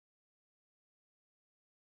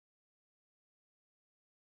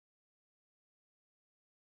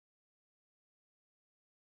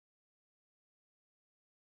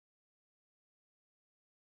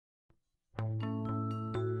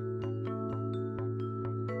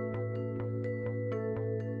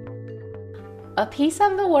A piece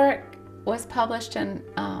of the work was published in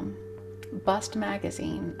Bust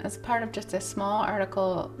magazine as part of just a small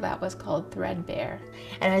article that was called Threadbare.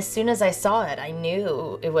 And as soon as I saw it, I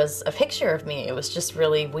knew it was a picture of me. It was just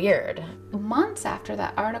really weird. Months after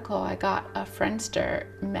that article, I got a Friendster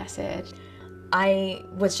message. I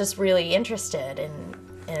was just really interested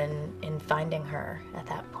in finding her at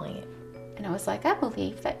that point. And I was like, I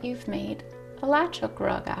believe that you've made a latch hook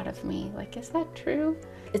rug out of me. Like, is that true?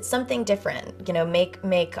 It's something different, you know, make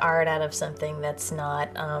art out of something that's not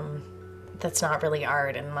really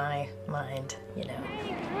art in my mind, you know.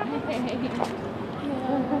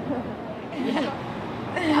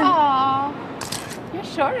 Aww, you're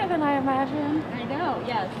shorter than I imagined. I know,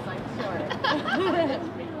 yes, I'm short.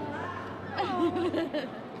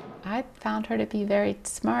 I found her to be very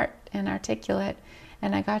smart and articulate,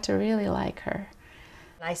 and I got to really like her.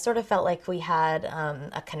 I sort of felt like we had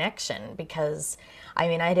a connection because, I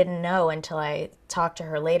mean, I didn't know until I talked to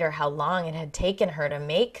her later how long it had taken her to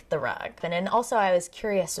make the rug. And then also I was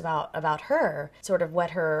curious about her, sort of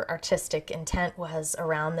what her artistic intent was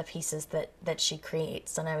around the pieces that she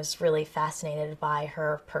creates. And I was really fascinated by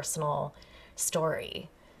her personal story.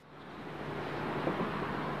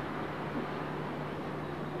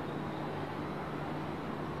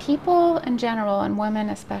 People in general, and women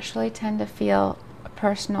especially, tend to feel a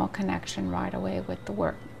personal connection right away with the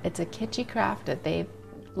work. It's a kitschy craft that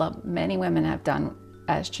many women have done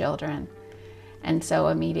as children. And so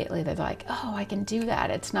immediately they're like, oh, I can do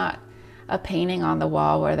that. It's not a painting on the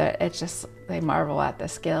wall where it's just, they marvel at the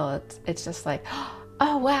skill. It's just like,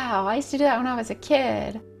 oh wow, I used to do that when I was a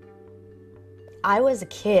kid. I was a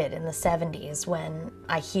kid in the 70s when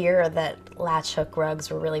I hear that latch hook rugs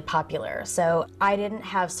were really popular, so I didn't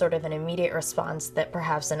have sort of an immediate response that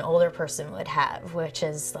perhaps an older person would have, which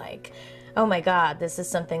is like, oh my god, this is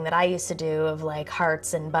something that I used to do of like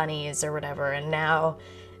hearts and bunnies or whatever, and now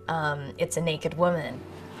it's a naked woman.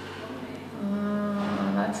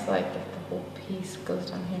 That's like if the whole piece goes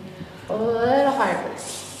down here. A little harder.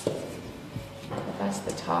 That's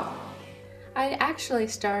the top. I actually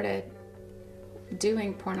started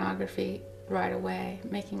doing pornography right away,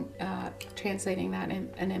 translating that in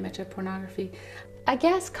an image of pornography. I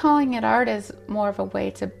guess calling it art is more of a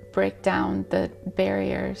way to break down the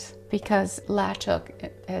barriers because latch hook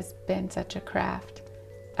has been such a craft.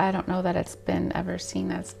 I don't know that it's been ever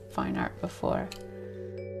seen as fine art before.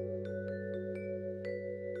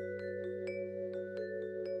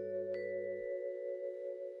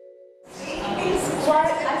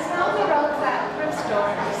 I found the rugs at thrift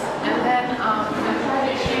stores, and then I tried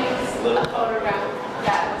to choose a photograph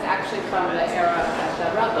that was actually from the era that the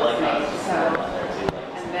rug was made. So,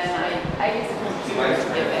 and then I used the computer to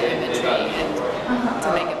give it imagery and to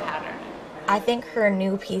make a pattern. I think her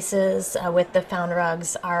new pieces with the found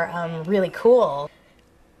rugs are really cool.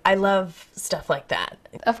 I love stuff like that.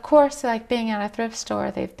 Of course, like being at a thrift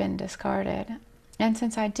store, they've been discarded. And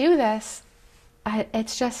since I do this,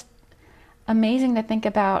 it's just amazing to think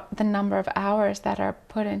about the number of hours that are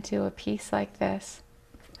put into a piece like this,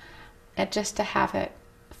 and just to have it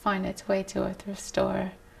find its way to a thrift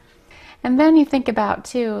store. And then you think about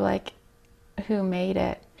too, like, who made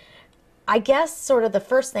it. I guess sort of the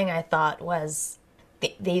first thing I thought was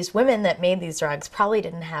these women that made these rugs probably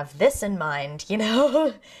didn't have this in mind, you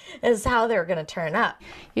know, as how they're going to turn up.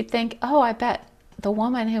 You'd think, oh, I bet the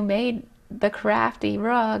woman who made the crafty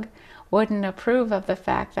rug wouldn't approve of the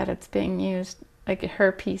fact that it's being used, like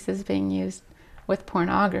her piece is being used with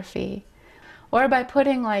pornography. Or by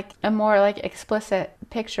putting like a more like explicit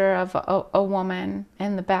picture of a woman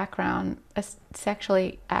in the background, a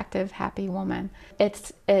sexually active, happy woman.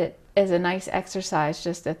 It is a nice exercise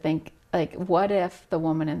just to think, like, what if the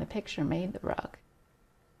woman in the picture made the rug?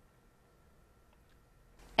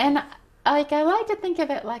 And like, I like to think of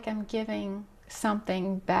it like I'm giving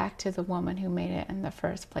something back to the woman who made it in the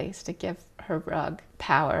first place, to give her rug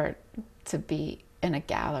power to be in a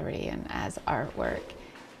gallery and as artwork.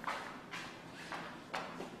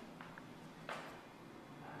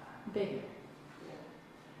 Bigger.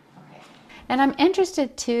 Okay. And I'm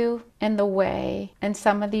interested too in the way, and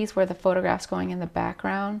some of these where the photograph's going in the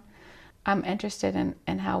background, I'm interested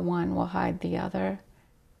in how one will hide the other.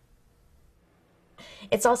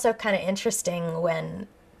 It's also kind of interesting when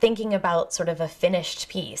thinking about sort of a finished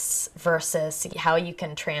piece versus how you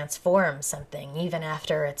can transform something even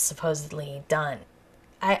after it's supposedly done.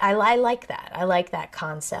 I like that. I like that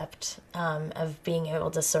concept of being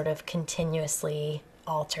able to sort of continuously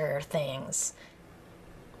alter things.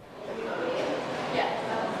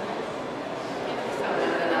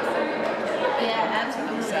 Yeah, and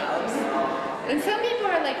to themselves. And some people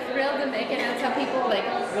are like, like thrilled to make it, and some people like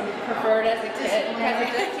would prefer it as a kid because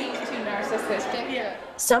it just seems too narcissistic. Yeah.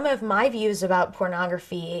 Some of my views about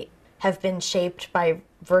pornography have been shaped by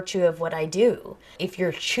virtue of what I do. If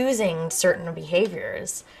you're choosing certain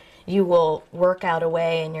behaviors, you will work out a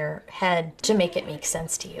way in your head to make it make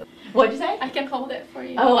sense to you. What'd you say? I can hold it for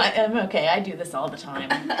you. Oh, I'm okay. I do this all the time.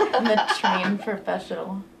 I'm a trained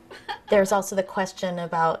professional. There's also the question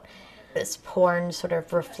about, does porn sort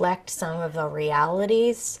of reflect some of the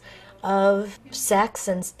realities of sex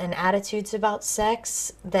and attitudes about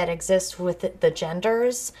sex that exist with the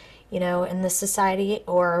genders, you know, in the society,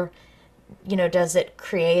 or, you know, does it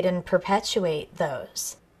create and perpetuate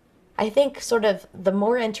those? I think sort of the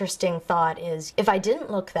more interesting thought is, if I didn't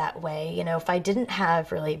look that way, you know, if I didn't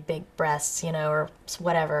have really big breasts, you know, or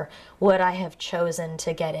whatever, would I have chosen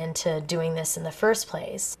to get into doing this in the first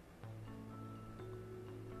place?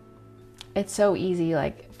 It's so easy,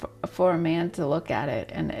 like, for a man to look at it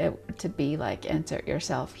and it to be like, insert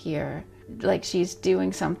yourself here. Like, she's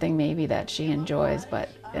doing something maybe that she enjoys, but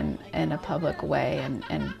in a public way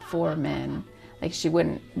and for men. Like, she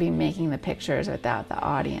wouldn't be making the pictures without the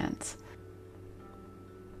audience.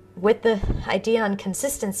 With the idea on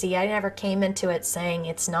consistency, I never came into it saying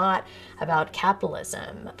it's not about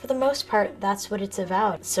capitalism. For the most part, that's what it's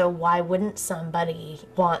about. So why wouldn't somebody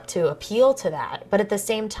want to appeal to that? But at the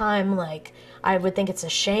same time, like, I would think it's a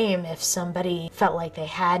shame if somebody felt like they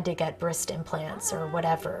had to get breast implants or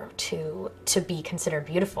whatever to be considered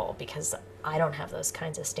beautiful, because I don't have those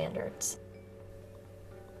kinds of standards.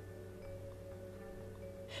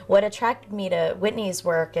 What attracted me to Whitney's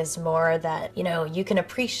work is more that, you know, you can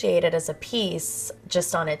appreciate it as a piece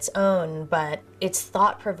just on its own, but it's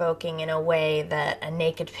thought-provoking in a way that a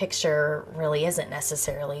naked picture really isn't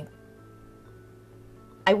necessarily.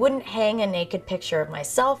 I wouldn't hang a naked picture of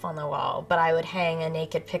myself on the wall, but I would hang a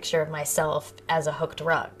naked picture of myself as a hooked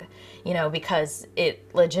rug, you know, because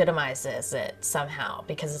it legitimizes it somehow,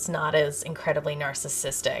 because it's not as incredibly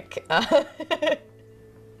narcissistic.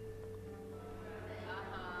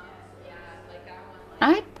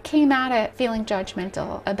 I came at it feeling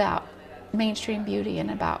judgmental about mainstream beauty and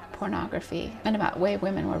about pornography and about the way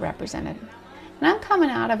women were represented. And I'm coming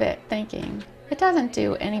out of it thinking, it doesn't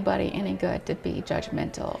do anybody any good to be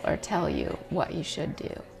judgmental or tell you what you should do.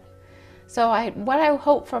 So what I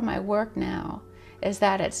hope for my work now is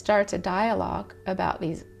that it starts a dialogue about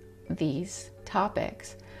these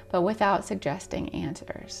topics, but without suggesting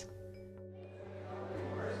answers.